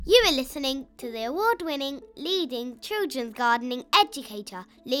You are listening to the award-winning, leading children's gardening educator,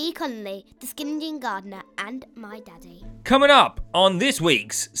 Lee Connolly, the Skinny Jean Gardener, and my daddy. Coming up on this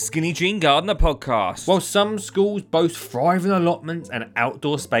week's Skinny Jean Gardener podcast. While some schools boast thriving allotments and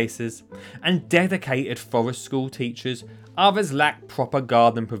outdoor spaces and dedicated forest school teachers, others lack proper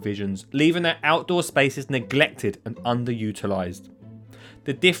garden provisions, leaving their outdoor spaces neglected and underutilised.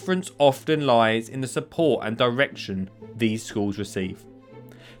 The difference often lies in the support and direction these schools receive.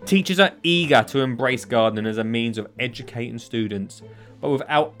 Teachers are eager to embrace gardening as a means of educating students, but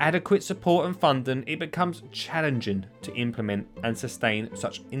without adequate support and funding, it becomes challenging to implement and sustain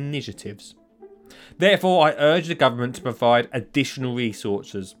such initiatives. Therefore, I urge the government to provide additional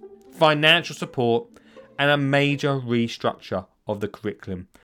resources, financial support, and a major restructure of the curriculum.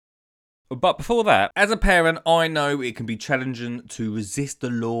 But before that, as a parent, I know it can be challenging to resist the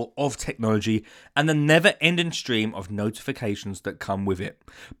law of technology and the never-ending stream of notifications that come with it.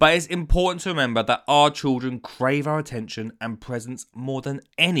 But it's important to remember that our children crave our attention and presence more than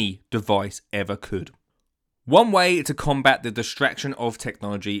any device ever could. One way to combat the distraction of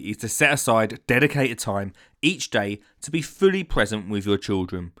technology is to set aside dedicated time each day to be fully present with your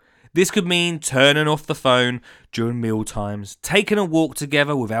children. This could mean turning off the phone during meal times, taking a walk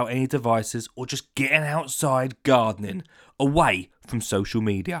together without any devices, or just getting outside gardening, away from social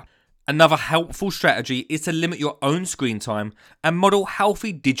media. Another helpful strategy is to limit your own screen time and model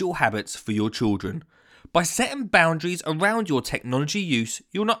healthy digital habits for your children. By setting boundaries around your technology use,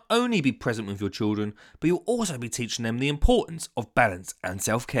 you'll not only be present with your children, but you'll also be teaching them the importance of balance and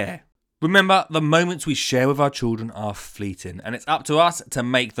self-care. Remember, the moments we share with our children are fleeting, and it's up to us to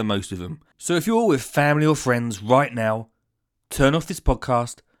make the most of them. So if you're with family or friends right now, turn off this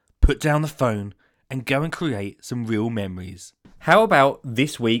podcast, put down the phone, and go and create some real memories. How about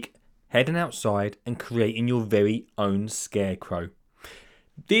this week heading outside and creating your very own scarecrow?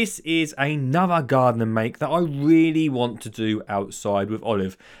 This is another gardening make that I really want to do outside with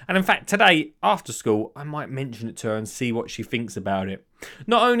Olive. And in fact, today, after school, I might mention it to her and see what she thinks about it.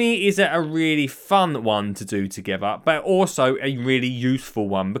 Not only is it a really fun one to do together, but also a really useful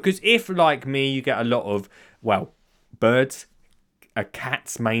one. Because if, like me, you get a lot of, birds,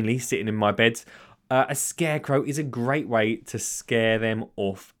 cats mainly, sitting in my beds, a scarecrow is a great way to scare them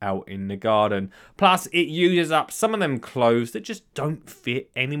off out in the garden. Plus, it uses up some of them clothes that just don't fit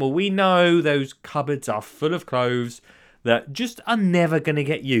anymore. We know those cupboards are full of clothes that just are never going to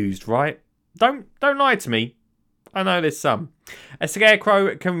get used, right? Don't lie to me. I know there's some. A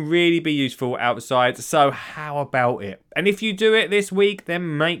scarecrow can really be useful outside, so how about it? And if you do it this week,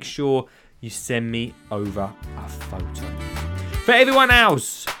 then make sure you send me over a photo. For everyone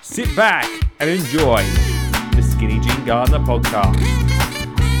else, sit back and enjoy the Skinny Jean Gardener podcast.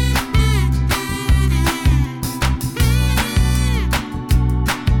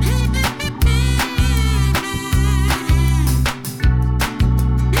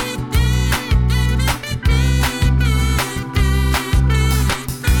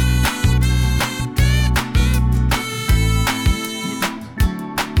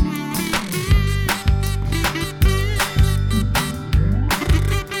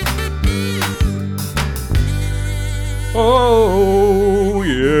 Oh,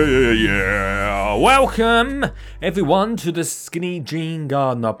 yeah. Welcome, everyone, to the Skinny Jean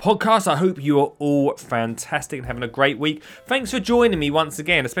Gardener podcast. I hope you are all fantastic and having a great week. Thanks for joining me once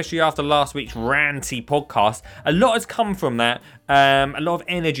again, especially after last week's ranty podcast. A lot has come from that, a lot of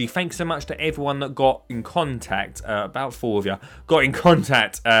energy. Thanks so much to everyone that got in contact, about 4 of you, got in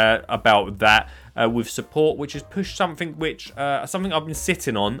contact about that. With support, which has pushed something something I've been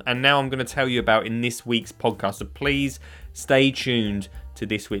sitting on, and now I'm going to tell you about in this week's podcast. So please stay tuned to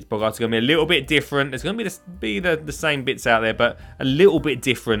this week's podcast. It's going to be a little bit different. There's going to be the same bits out there, but a little bit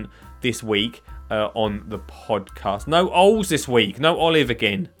different this week on the podcast. No Ols this week. No Olive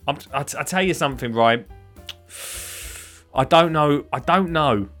again. I tell you something, right? I don't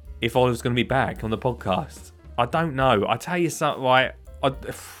know if Olive's going to be back on the podcast. I don't know. I tell you something, right?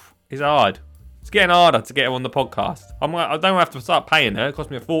 It's hard. It's getting harder to get her on the podcast. I don't have to start paying her. It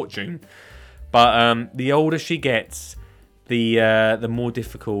costs me a fortune. But the older she gets, the more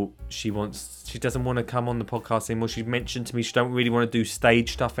difficult she wants. She doesn't want to come on the podcast anymore. She mentioned to me she don't really want to do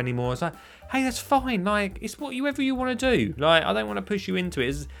stage stuff anymore. I was like, hey, that's fine. Like, it's whatever you want to do. Like, I don't want to push you into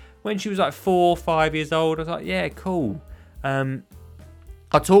it. When she was like 4 or 5 years old, I was like, yeah, cool.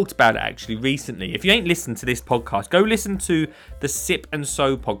 I talked about it actually recently. If you ain't listened to this podcast, go listen to the Sip and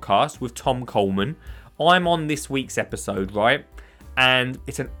Sew podcast with Tom Coleman. I'm on this week's episode, right? And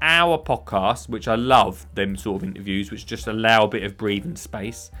it's an hour podcast, which I love, them sort of interviews, which just allow a bit of breathing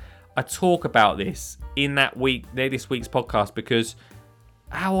space. I talk about this in this week's podcast because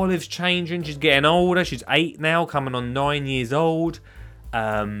how Olive's changing. She's getting older. She's 8 now, coming on 9 years old.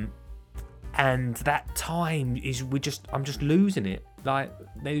 And that time is I'm just losing it. Like,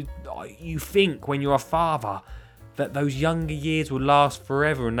 you think when you're a father that those younger years will last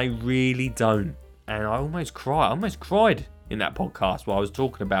forever, and they really don't. And I almost cried in that podcast while I was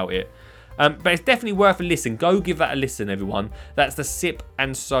talking about it. But it's definitely worth a listen. Go give that a listen, everyone. That's the Sip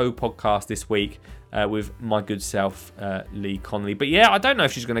and Sew podcast this week with my good self, Lee Connolly. But yeah, I don't know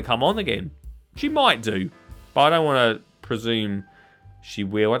if she's going to come on again. She might do, but I don't want to presume she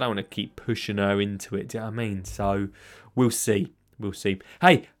will. I don't want to keep pushing her into it. Do you know what I mean? So we'll see.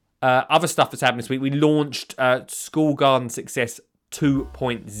 Hey, other stuff that's happened this week. We launched School Garden Success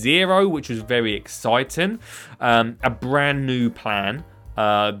 2.0, which was very exciting. A brand new plan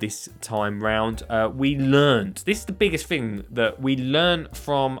this time round. We learned, this is the biggest thing that we learned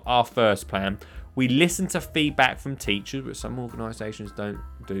from our first plan. We listened to feedback from teachers, which some organisations don't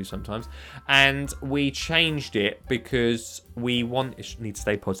do sometimes, and we changed it because we need to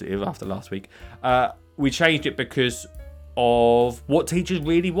stay positive after last week. We changed it because of what teachers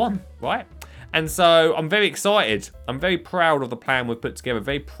really want, right? And so I'm very excited. I'm very proud of the plan we've put together.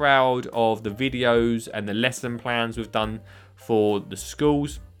 Very proud of the videos and the lesson plans we've done for the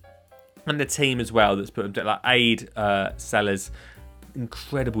schools and the team as well that's put them together. Like Aid Sellers,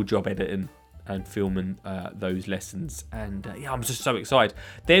 incredible job editing and filming those lessons. And yeah, I'm just so excited.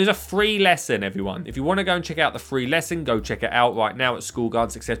 There's a free lesson, everyone. If you want to go and check out the free lesson, go check it out right now at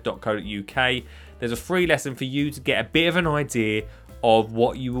schoolgardensuccess.co.uk. There's a free lesson for you to get a bit of an idea of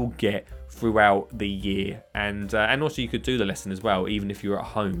what you will get throughout the year. And also you could do the lesson as well, even if you're at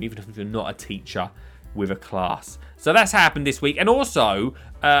home, even if you're not a teacher with a class. So that's happened this week. And also,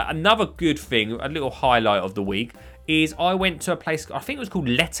 another good thing, a little highlight of the week, is I went to a place, I think it was called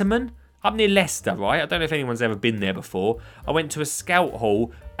Letterman, up near Leicester, right? I don't know if anyone's ever been there before. I went to a scout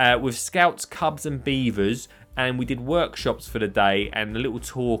hall with scouts, cubs and beavers, and we did workshops for the day and a little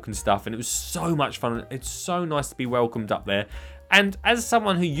talk and stuff, and it was so much fun. It's so nice to be welcomed up there. And as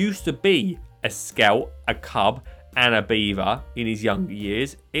someone who used to be a scout, a cub and a beaver in his younger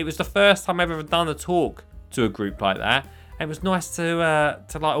years, it was the first time I've ever done a talk to a group like that, and it was nice to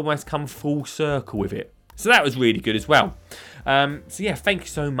like almost come full circle with it. So that was really good as well. So yeah, thank you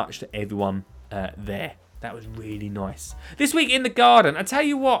so much to everyone there. That was really nice. This week in the garden, I tell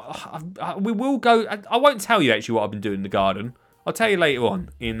you what, we will go. I won't tell you actually what I've been doing in the garden. I'll tell you later on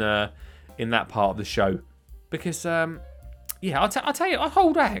in that part of the show, because yeah, I'll tell you. I'll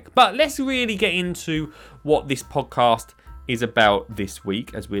hold back. But let's really get into what this podcast is about this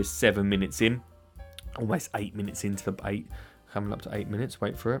week, as we're 7 minutes in, almost 8 minutes into the 8, coming up to 8 minutes.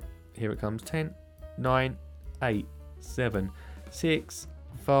 Wait for it. Here it comes. 10, 9, 8, 7, 6,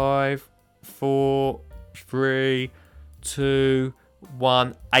 5, 4, 3, 2,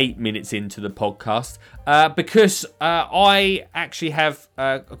 1. 8 minutes into the podcast, because I actually have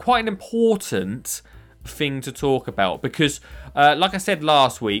quite an important thing to talk about, because like I said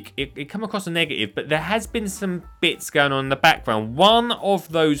last week, it came across a negative, but there has been some bits going on in the background. One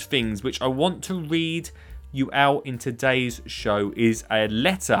of those things which I want to read you out in today's show is a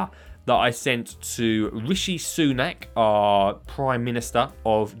letter that I sent to Rishi Sunak, our Prime Minister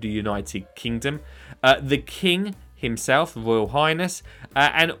of the United Kingdom, the King himself, Royal Highness,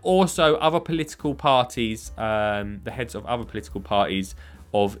 and also other political parties, the heads of other political parties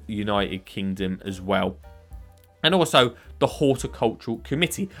of United Kingdom as well, and also the Horticultural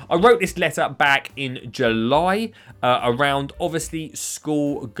Committee. I wrote this letter back in July around obviously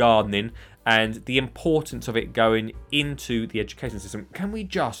school gardening and the importance of it going into the education system. Can we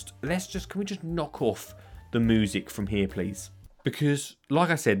just knock off the music from here, please? Because like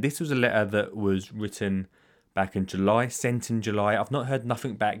I said, this was a letter that was written back in July, sent in July. I've not heard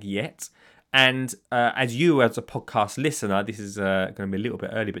nothing back yet. And as a podcast listener, this is going to be a little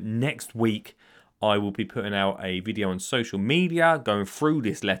bit early, but next week I will be putting out a video on social media going through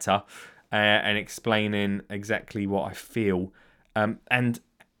this letter and explaining exactly what I feel, and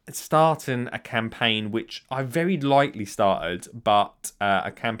starting a campaign which I very lightly started, but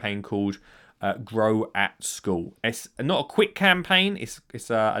a campaign called Grow at School. It's not a quick campaign, it's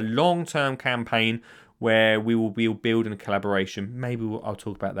a long-term campaign where we will be building a collaboration. Maybe I'll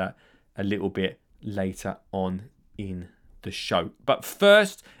talk about that a little bit later on in the show. But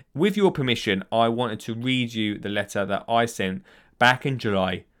first, with your permission, I wanted to read you the letter that I sent back in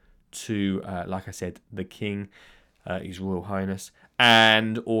July to, like I said, the King, His Royal Highness,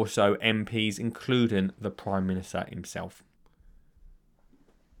 and also MPs, including the Prime Minister himself.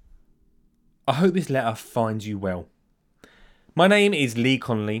 I hope this letter finds you well. My name is Lee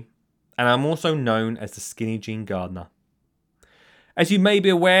Connolly, and I'm also known as the Skinny Jean Gardener. As you may be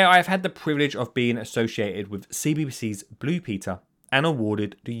aware, I have had the privilege of being associated with CBBC's Blue Peter and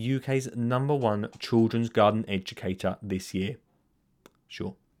awarded the UK's #1 children's garden educator this year.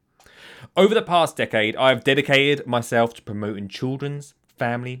 Sure. Over the past decade, I have dedicated myself to promoting children's,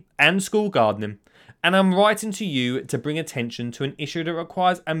 family and school gardening, and I'm writing to you to bring attention to an issue that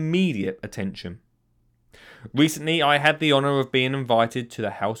requires immediate attention. Recently, I had the honour of being invited to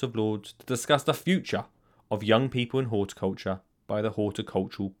the House of Lords to discuss the future of young people in horticulture by the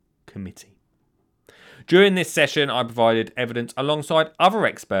Horticultural Committee. During this session, I provided evidence alongside other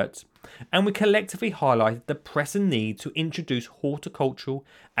experts, and we collectively highlighted the pressing need to introduce horticultural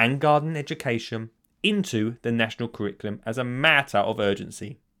and garden education into the national curriculum as a matter of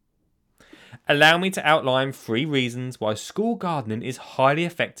urgency. Allow me to outline 3 reasons why school gardening is a highly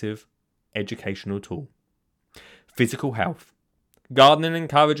effective educational tool. Physical health. Gardening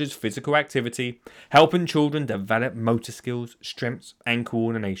encourages physical activity, helping children develop motor skills, strengths and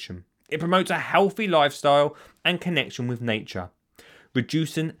coordination. It promotes a healthy lifestyle and connection with nature,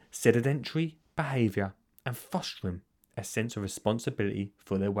 reducing sedentary behaviour and fostering a sense of responsibility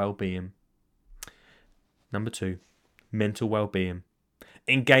for their well-being. Number 2, mental well-being.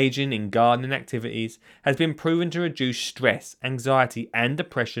 Engaging in gardening activities has been proven to reduce stress, anxiety and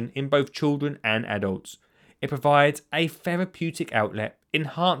depression in both children and adults. It provides a therapeutic outlet,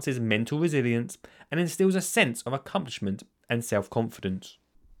 enhances mental resilience and instills a sense of accomplishment and self-confidence.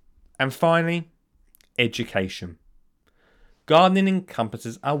 And finally, education. Gardening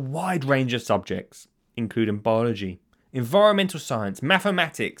encompasses a wide range of subjects, including biology, environmental science,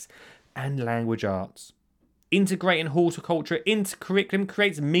 mathematics and language arts. Integrating horticulture into curriculum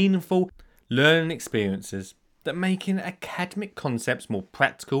creates meaningful learning experiences that make academic concepts more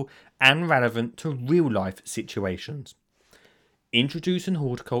practical and relevant to real-life situations. Introducing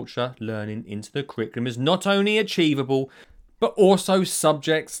horticulture learning into the curriculum is not only achievable, but also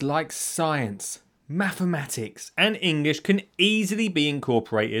subjects like science, mathematics and English can easily be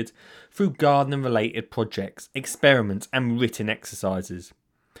incorporated through gardening-related projects, experiments and written exercises.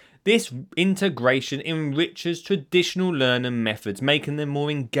 This integration enriches traditional learning methods, making them more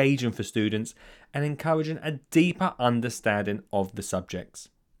engaging for students and encouraging a deeper understanding of the subjects.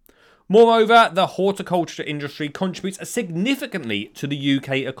 Moreover, the horticulture industry contributes significantly to the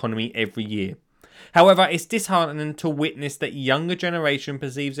UK economy every year. However, it's disheartening to witness that younger generation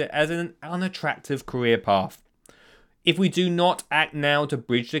perceives it as an unattractive career path. If we do not act now to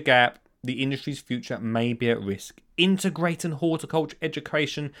bridge the gap, the industry's future may be at risk. Integrating horticulture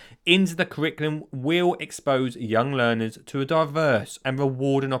education into the curriculum will expose young learners to diverse and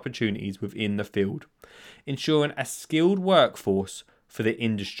rewarding opportunities within the field, ensuring a skilled workforce for the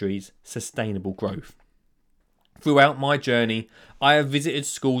industry's sustainable growth. Throughout my journey, I have visited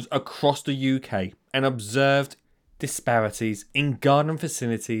schools across the UK and observed disparities in garden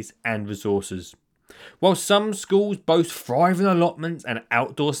facilities and resources. While some schools boast thriving allotments and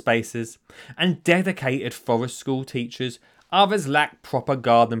outdoor spaces and dedicated forest school teachers, others lack proper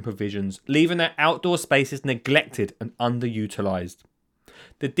garden provisions, leaving their outdoor spaces neglected and underutilised.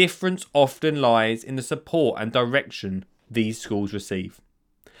 The difference often lies in the support and direction these schools receive.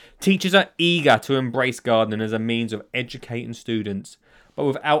 Teachers are eager to embrace gardening as a means of educating students, but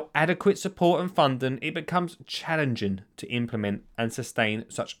without adequate support and funding, it becomes challenging to implement and sustain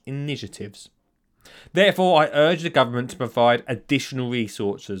such initiatives. Therefore, I urge the government to provide additional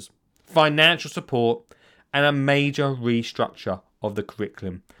resources, financial support and a major restructure of the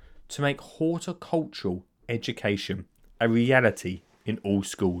curriculum to make horticultural education a reality in all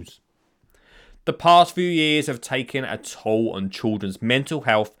schools. The past few years have taken a toll on children's mental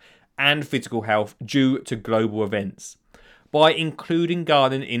health and physical health due to global events. By including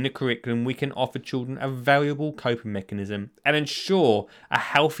gardening in the curriculum, we can offer children a valuable coping mechanism and ensure a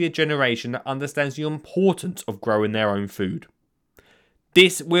healthier generation that understands the importance of growing their own food.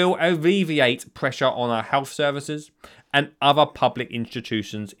 This will alleviate pressure on our health services and other public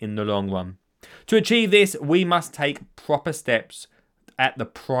institutions in the long run. To achieve this, we must take proper steps at the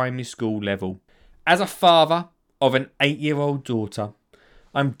primary school level. As a father of an 8-year-old daughter,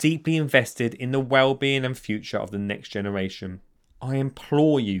 I'm deeply invested in the well-being and future of the next generation. I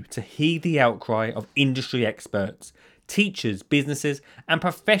implore you to heed the outcry of industry experts, teachers, businesses and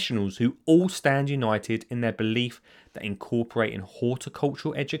professionals who all stand united in their belief that incorporating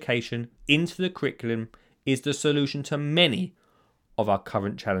horticultural education into the curriculum is the solution to many of our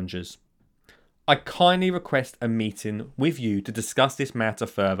current challenges. I kindly request a meeting with you to discuss this matter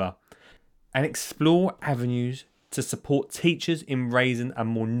further and explore avenues to support teachers in raising a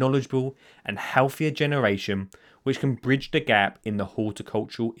more knowledgeable and healthier generation which can bridge the gap in the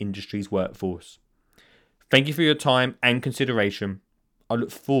horticultural industry's workforce. Thank you for your time and consideration. I look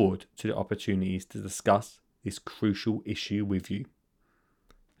forward to the opportunities to discuss this crucial issue with you.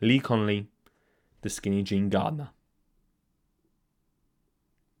 Lee Connolly, the Skinny Jean Gardener.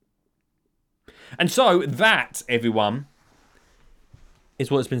 And so that, everyone,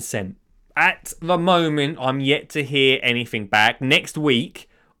 is what's been sent. At the moment, I'm yet to hear anything back. Next week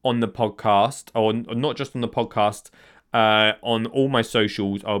on the podcast, or not just on the podcast, on all my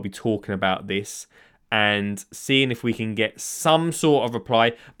socials, I'll be talking about this and seeing if we can get some sort of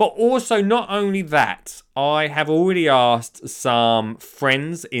reply. But also, not only that, I have already asked some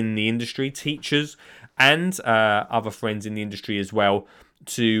friends in the industry, teachers, and other friends in the industry as well,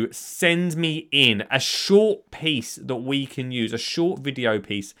 to send me in a short piece that we can use, a short video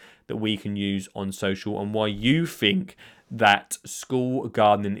piece that we can use on social, and why you think that school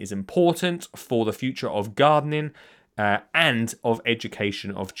gardening is important for the future of gardening and of education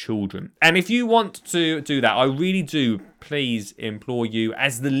of children. And if you want to do that, I really do please implore you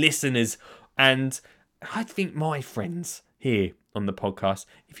as the listeners, and I think my friends here on the podcast,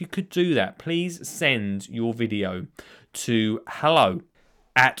 if you could do that, please send your video to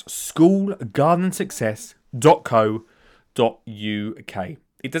hello@schoolgardeningsuccess.co.uk.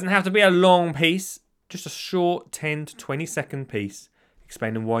 It doesn't have to be a long piece, just a short 10 to 20 second piece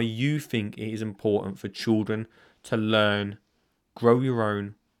explaining why you think it is important for children to learn, grow your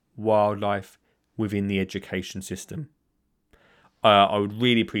own wildlife within the education system. I would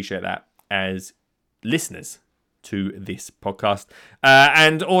really appreciate that as listeners to this podcast.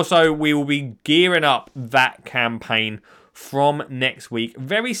 And also, we will be gearing up that campaign from next week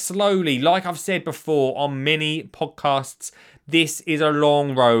very slowly. Like I've said before on many podcasts, this is a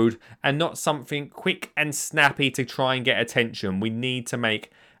long road and not something quick and snappy to try and get attention. We need to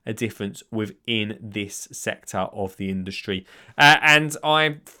make a difference within this sector of the industry. And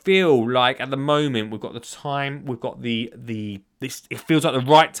I feel like at the moment we've got the time, we've got this, it feels like the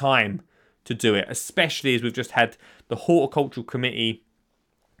right time to do it, especially as we've just had the Horticultural Committee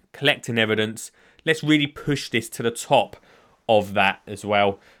collecting evidence. Let's really push this to the top of that as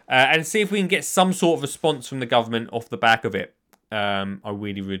well, and see if we can get some sort of response from the government off the back of it. I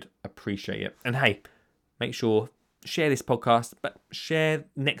really would appreciate it. And hey, make sure share this podcast, but share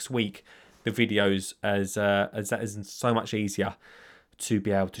next week the videos as that is so much easier to be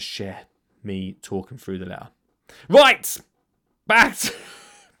able to share me talking through the letter. Right, back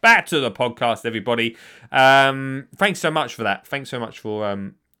to the podcast, everybody. Thanks so much for that. Thanks so much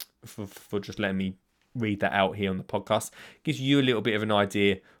for just letting me read that out here on the podcast. Gives you a little bit of an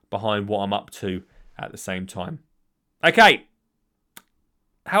idea behind what I'm up to at the same time. Okay,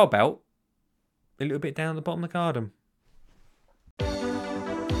 how about a little bit down at the bottom of the garden?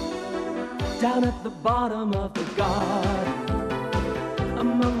 Down at the bottom of the garden,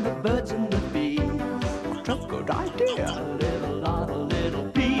 among the birds and the bees. What a good idea. A lot of little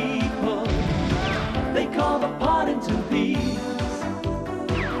people, they call the Partington peas.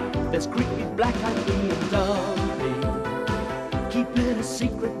 There's creepy, black-eyed bee and dumpy. Keep it a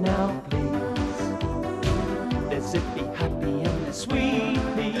secret now, please. There's zippy, happy, and the sweet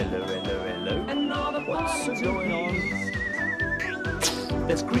pea. Hello, hello, hello. And all the What's going on?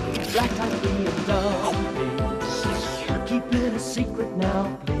 There's creepy, black-eyed bee and dumpy. Keep it a secret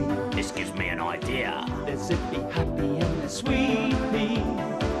now, please. This gives me an idea. There's zippy, happy, and the sweet pea.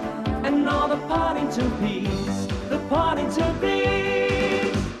 And all the Partington peas. The Partington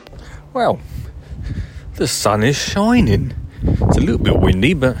peas. Well, the sun is shining. It's a little bit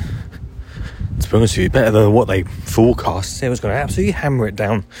windy, but to be honest with you, better than what they forecast. It was going to absolutely hammer it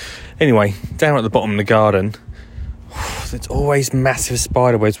down. Anyway, down at the bottom of the garden, there's always massive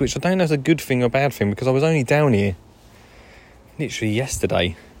spider webs, which I don't know if it's a good thing or bad thing, because I was only down here literally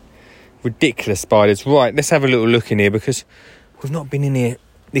yesterday. Ridiculous spiders. Right, let's have a little look in here, because we've not been in here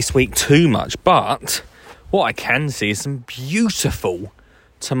this week too much, but what I can see is some beautiful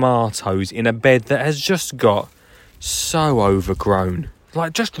tomatoes in a bed that has just got so overgrown,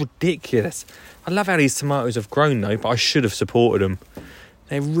 like just ridiculous. I love how these tomatoes have grown though, but I should have supported them.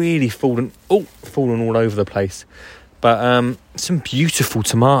 They're really fallen all over the place, but some beautiful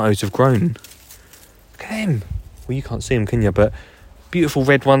tomatoes have grown. Look at them. Well, you can't see them, can you? But beautiful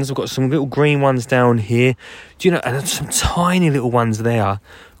red ones. We've got some little green ones down here, do you know, and some tiny little ones there.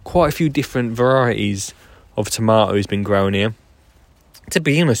 Quite a few different varieties of tomatoes been growing here. To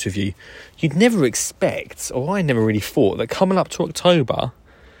be honest with you, you'd never expect, or I never really thought, that coming up to October,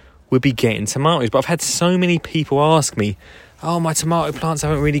 we'd be getting tomatoes. But I've had so many people ask me, oh, my tomato plants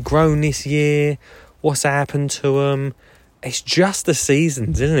haven't really grown this year. What's happened to them? It's just the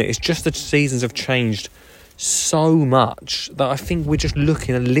seasons, isn't it? It's just the seasons have changed so much that I think we're just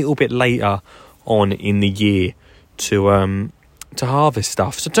looking a little bit later on in the year to harvest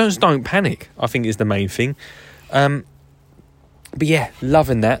stuff. So don't panic, I think is the main thing. But yeah,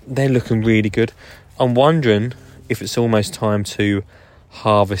 loving that. They're looking really good. I'm wondering if it's almost time to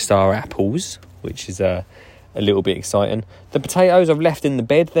harvest our apples, which is a little bit exciting. The potatoes I've left in the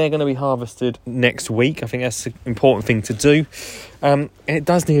bed, they're going to be harvested next week. I think that's an important thing to do. And it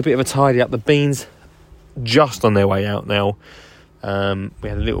does need a bit of a tidy up. The beans just on their way out now. We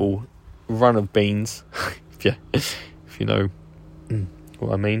had a little run of beans, if you know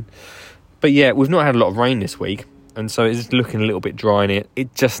what I mean. But yeah, we've not had a lot of rain this week, and so it's looking a little bit dry in it.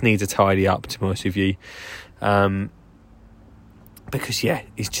 It just needs a tidy up, to be honest with you. Because yeah,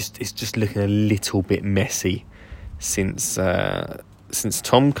 it's just looking a little bit messy since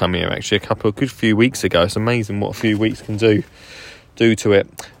Tom come here, actually a good few weeks ago. It's amazing what a few weeks can do to it.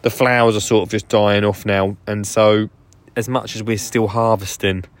 The flowers are sort of just dying off now, and so as much as we're still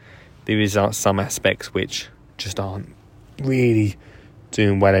harvesting, there is some aspects which just aren't really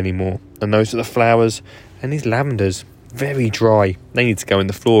doing well anymore. And those are the flowers, and these lavenders, very dry. They need to go in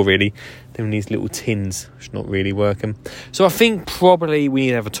the floor, really. They're in these little tins, which is not really working. So I think probably we need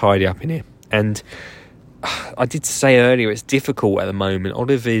to have a tidy up in here. And I did say earlier, it's difficult at the moment.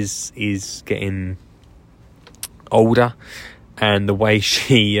 Olive is getting older, and the way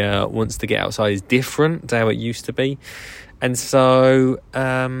she wants to get outside is different to how it used to be. And so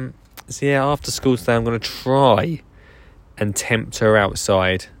yeah, after school today, I'm going to try and tempt her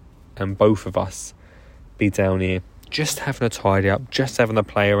outside, and both of us be down here, just having a tidy up, just having a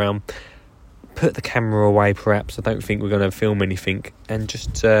play around. Put the camera away, perhaps. I don't think we're going to film anything, and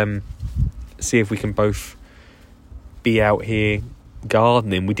just see if we can both be out here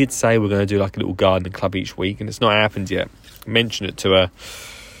gardening. We did say we're going to do like a little gardening club each week, and it's not happened yet. I mentioned it to her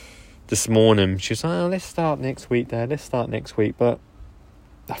this morning. She was like, "Oh, let's start next week, Dad. Let's start next week." But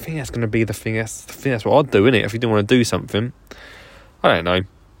I think that's going to be the thing. That's what I'd do, innit? If you didn't want to do something, I don't know.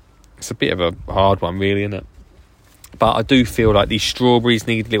 It's a bit of a hard one, really, isn't it? But I do feel like these strawberries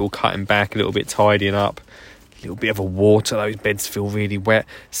need a little cutting back, a little bit tidying up, a little bit of a water. Those beds feel really wet.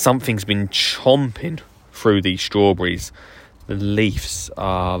 Something's been chomping through these strawberries. The leaves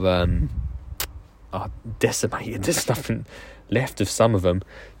are decimated. There's nothing left of some of them.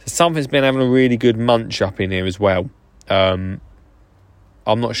 So something's been having a really good munch up in here as well. I'm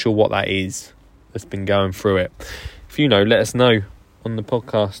not sure what that is that's been going through it. If you know, let us know on the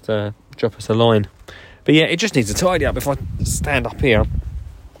podcast. Drop us a line. But yeah, it just needs a tidy up. If I stand up here,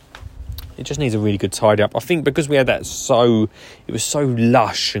 it just needs a really good tidy up. I think because we had that it was so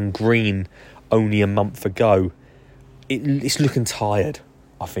lush and green only a month ago, it's looking tired,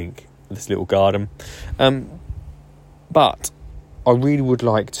 I think, this little garden. But I really would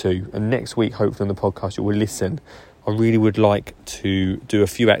like to, and next week, hopefully on the podcast, you will listen. I really would like to do a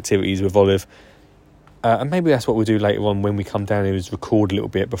few activities with Olive. And maybe that's what we'll do later on when we come down here, is record a little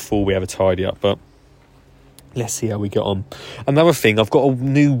bit before we have a tidy up. But let's see how we get on. Another thing, I've got a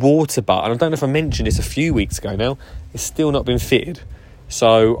new water butt, and I don't know if I mentioned this a few weeks ago now. It's still not been fitted.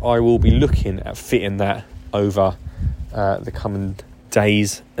 So I will be looking at fitting that over the coming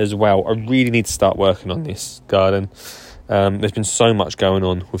days as well. I really need to start working on this garden. There's been so much going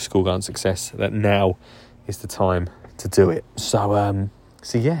on with School Garden Success that now is the time to do it. So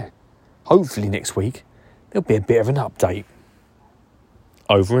yeah, hopefully next week there'll be a bit of an update.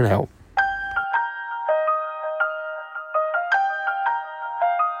 Over and out.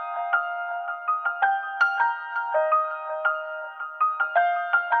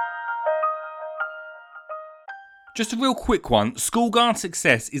 Just a real quick one. School Garden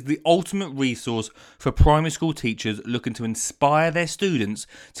Success is the ultimate resource for primary school teachers looking to inspire their students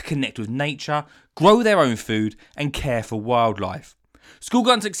to connect with nature, grow their own food, and care for wildlife. School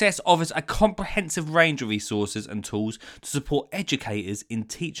Garden Success offers a comprehensive range of resources and tools to support educators in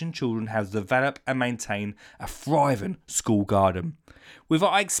teaching children how to develop and maintain a thriving school garden. With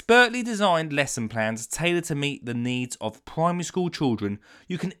our expertly designed lesson plans tailored to meet the needs of primary school children,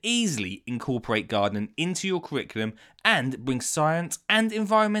 you can easily incorporate gardening into your curriculum and bring science and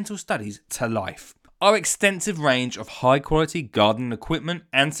environmental studies to life. Our extensive range of high-quality gardening equipment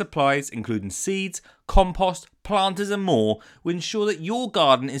and supplies, including seeds, compost, planters and more, will ensure that your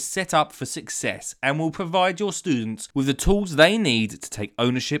garden is set up for success and will provide your students with the tools they need to take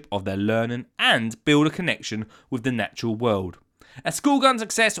ownership of their learning and build a connection with the natural world. At School Garden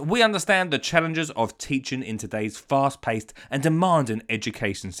Success, we understand the challenges of teaching in today's fast-paced and demanding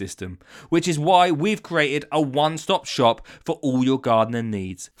education system, which is why we've created a one-stop shop for all your gardening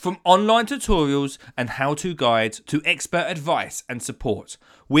needs. From online tutorials and how-to guides to expert advice and support,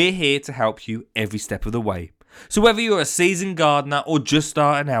 we're here to help you every step of the way. So whether you're a seasoned gardener or just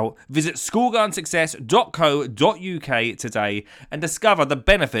starting out, visit schoolgardensuccess.co.uk today and discover the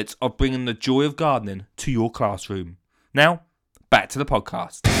benefits of bringing the joy of gardening to your classroom. Now, back to the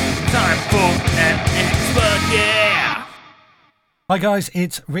podcast. Time for an expert, yeah! Hi guys,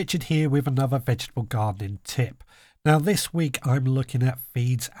 it's Richard here with another vegetable gardening tip. Now this week I'm looking at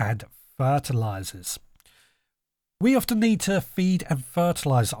feeds and fertilisers. We often need to feed and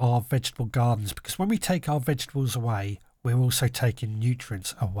fertilise our vegetable gardens because when we take our vegetables away, we're also taking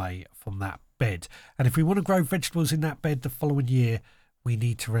nutrients away from that bed. And if we want to grow vegetables in that bed the following year, we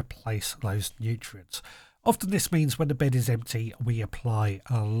need to replace those nutrients. Often this means when the bed is empty, we apply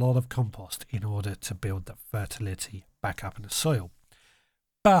a lot of compost in order to build the fertility back up in the soil.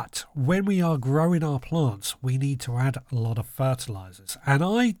 But when we are growing our plants, we need to add a lot of fertilisers. And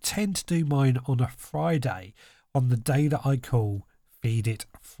I tend to do mine on a Friday, on the day that I call Feed It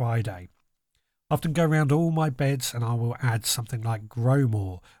Friday. I often go around all my beds and I will add something like grow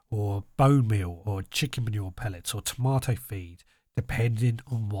more or bone meal or chicken manure pellets or tomato feed, depending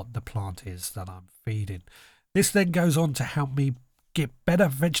on what the plant is that I'm feeding. This then goes on to help me get better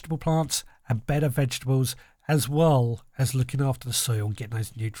vegetable plants and better vegetables, as well as looking after the soil and getting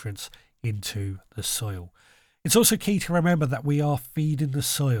those nutrients into the soil. It's also key to remember that we are feeding the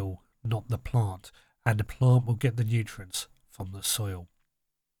soil, not the plant, and the plant will get the nutrients from the soil.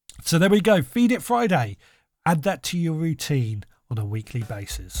 So there we go, Feed It Friday. Add that to your routine on a weekly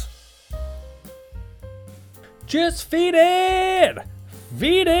basis. Just feed it!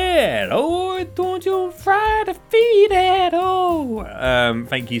 Feed it! Oh, don't you try to feed it! Oh!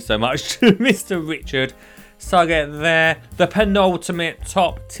 Thank you so much to Mr. Richard Sunak there. The penultimate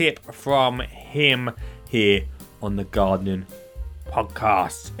top tip from him here on the Gardening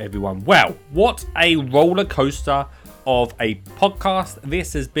Podcast, everyone. Well, what a roller coaster of a podcast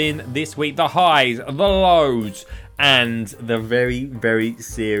this has been this week. The highs, the lows, and the very, very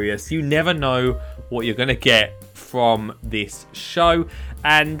serious. You never know what you're going to get from this show,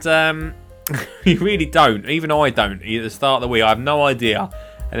 and you really don't. Even I don't. At the start of the week, I have no idea,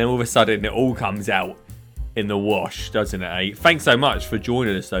 and then all of a sudden it all comes out in the wash, doesn't it, eh? Thanks so much for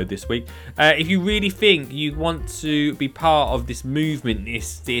joining us though this week. If you really think you want to be part of this movement,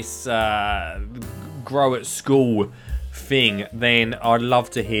 this grow at school thing, then I'd love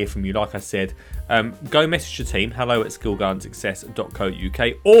to hear from you. Like I said, go message the team,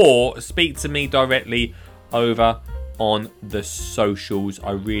 hello@schoolgardensuccess.co.uk, or speak to me directly over on the socials.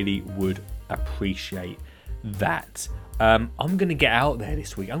 I really would appreciate that. I'm going to get out there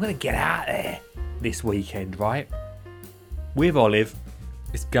this week. I'm going to get out there this weekend, right? With Olive.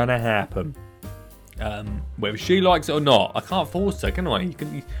 It's going to happen. Whether she likes it or not, I can't force her, can I?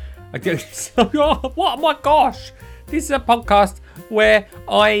 Oh my gosh! This is a podcast where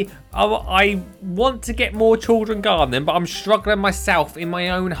I want to get more children gardening, but I'm struggling myself in my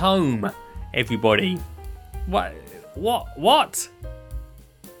own home. Everybody, what?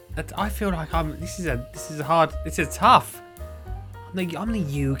 I feel like this is tough. I'm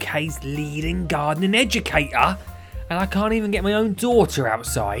the UK's leading gardening educator, and I can't even get my own daughter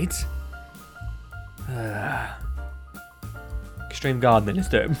outside. Extreme gardening, let's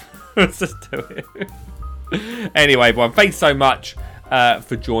do it. Let's just do it. Anyway, everyone, thanks so much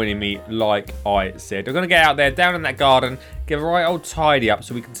for joining me. Like I said, we're going to get out there, down in that garden, get a right old tidy up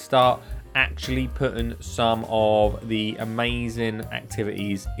so we can start actually putting some of the amazing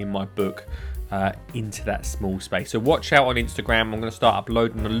activities in my book into that small space. So watch out on Instagram. I'm going to start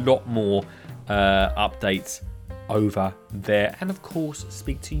uploading a lot more updates over there, and of course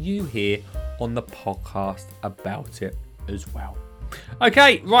speak to you here on the podcast about it as well.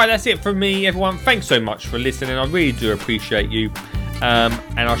 Okay, right, that's it from me, everyone. Thanks so much for listening. I really do appreciate you, and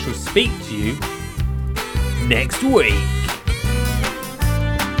I shall speak to you next week.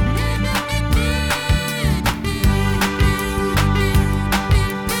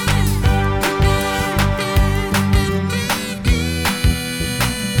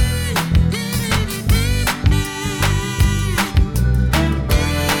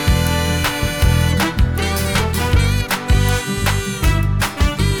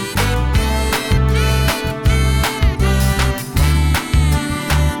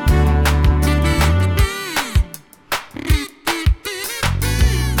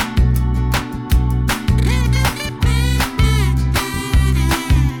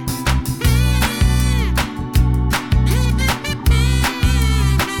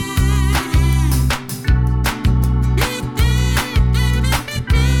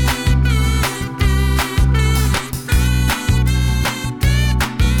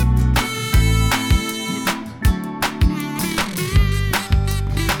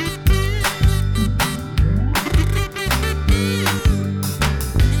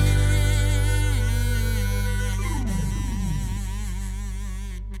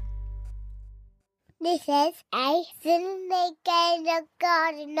 This is a Syndicated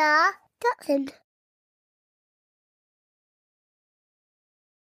Gardener Dachshund.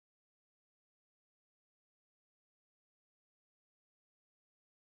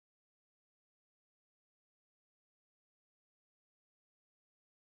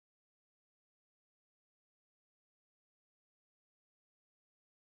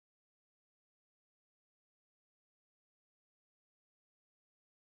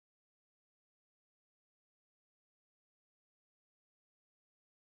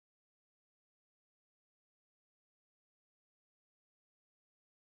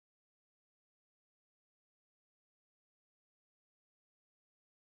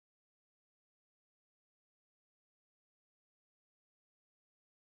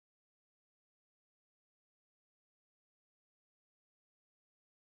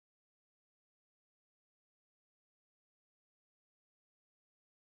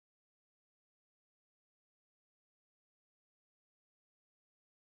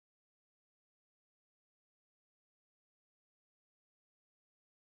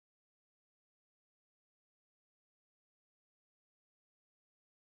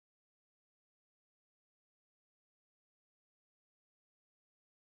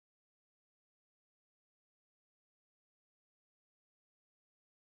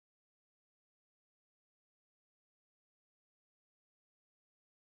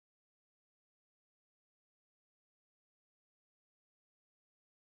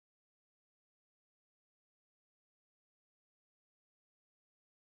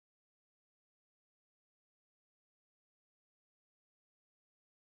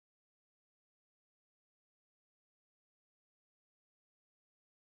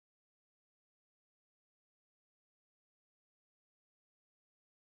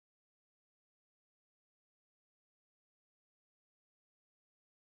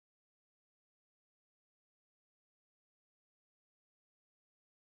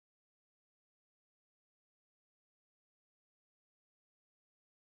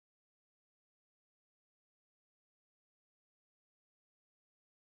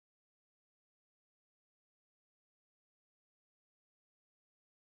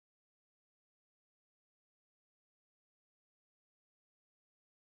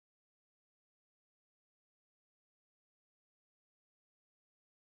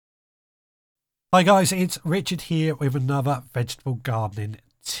 Hi guys, it's Richard here with another vegetable gardening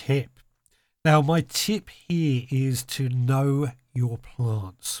tip. Now my tip here is to know your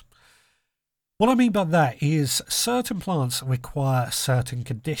plants. What I mean by that is certain plants require certain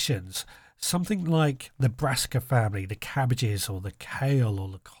conditions. Something like the brassica family, the cabbages or the kale or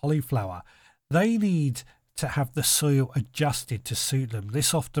the cauliflower, they need to have the soil adjusted to suit them.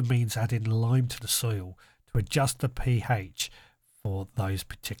 This often means adding lime to the soil to adjust the pH for those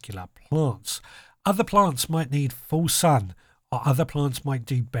particular plants. Other plants might need full sun, or other plants might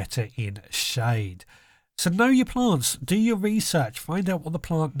do better in shade. So know your plants, do your research, find out what the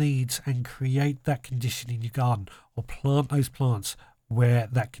plant needs and create that condition in your garden, or plant those plants where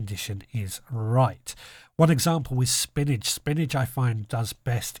that condition is right. One example is spinach. Spinach I find does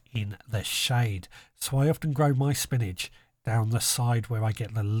best in the shade. So I often grow my spinach down the side where I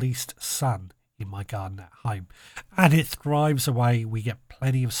get the least sun in my garden at home, and it thrives away. We get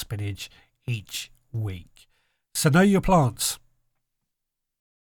plenty of spinach each week. So know your plants.